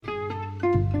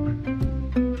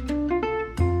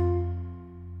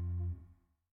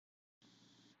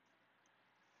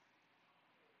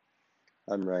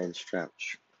I'm Ryan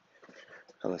Strouch.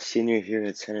 I'm a senior here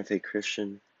at Santa Fe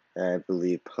Christian, and I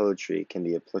believe poetry can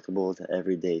be applicable to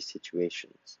everyday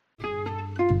situations.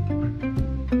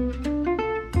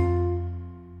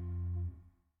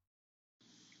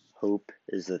 Hope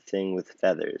is the Thing with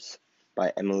Feathers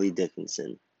by Emily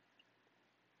Dickinson.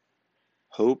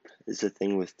 Hope is the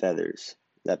thing with feathers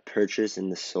that perches in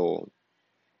the soul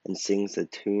and sings a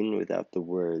tune without the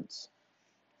words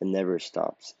and never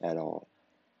stops at all.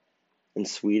 And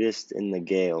sweetest in the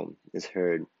gale is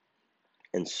heard,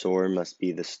 and sore must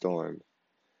be the storm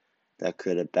that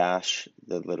could abash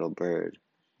the little bird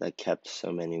that kept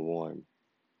so many warm.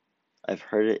 I've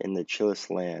heard it in the chillest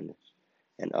land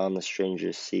and on the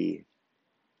strangest sea,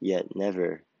 yet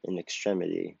never in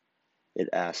extremity it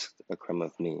asked a crumb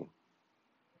of me.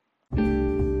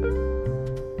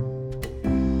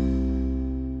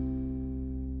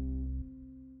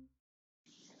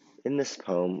 In this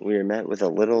poem, we are met with a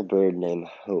little bird named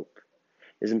Hope.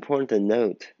 It is important to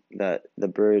note that the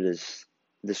bird is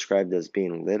described as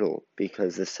being little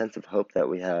because the sense of hope that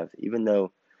we have, even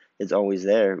though it's always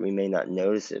there, we may not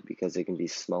notice it because it can be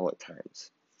small at times.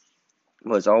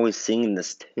 But it's always singing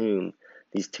this tune,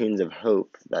 these tunes of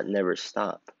hope that never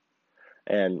stop.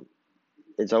 And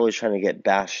it's always trying to get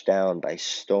bashed down by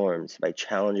storms, by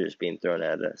challenges being thrown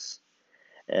at us.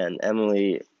 And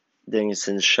Emily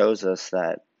Dickinson shows us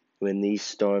that when these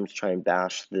storms try and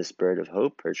bash this bird of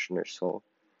hope perched in her soul,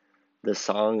 the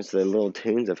songs, the little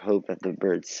tunes of hope that the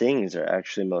bird sings are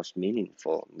actually most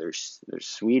meaningful. They're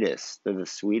sweetest. They're the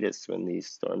sweetest when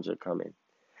these storms are coming.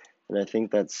 And I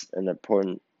think that's an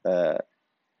important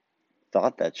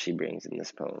thought that she brings in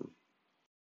this poem.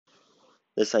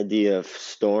 This idea of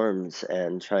storms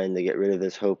and trying to get rid of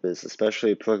this hope is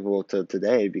especially applicable to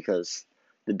today because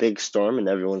the big storm in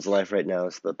everyone's life right now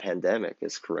is the pandemic,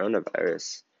 is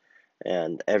coronavirus.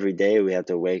 And every day we have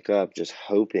to wake up just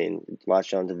hoping,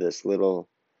 latch onto this little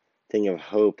thing of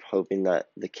hope, hoping that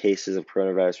the cases of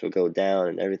coronavirus will go down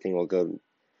and everything will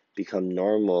become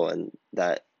normal and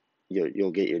that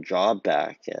you'll get your job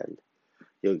back and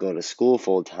you'll go to school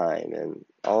full time and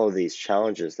all of these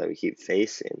challenges that we keep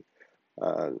facing.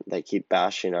 That keep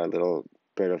bashing our little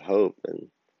bird of hope. And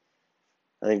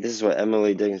I think this is what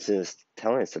Emily Dickinson is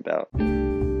telling us about.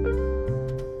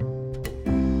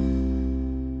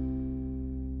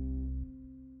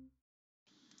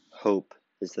 Hope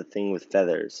is the Thing with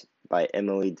Feathers by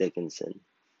Emily Dickinson.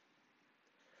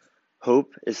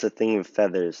 Hope is the thing with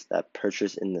feathers that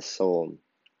perches in the soul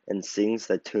and sings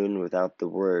the tune without the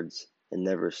words and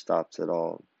never stops at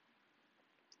all.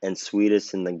 And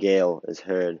sweetest in the gale is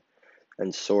heard,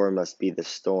 and sore must be the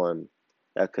storm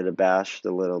that could abash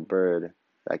the little bird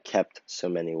that kept so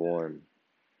many warm.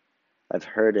 I've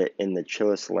heard it in the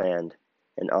chillest land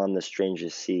and on the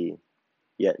strangest sea,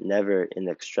 yet never in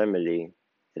extremity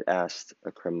it asked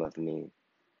a crumb of me.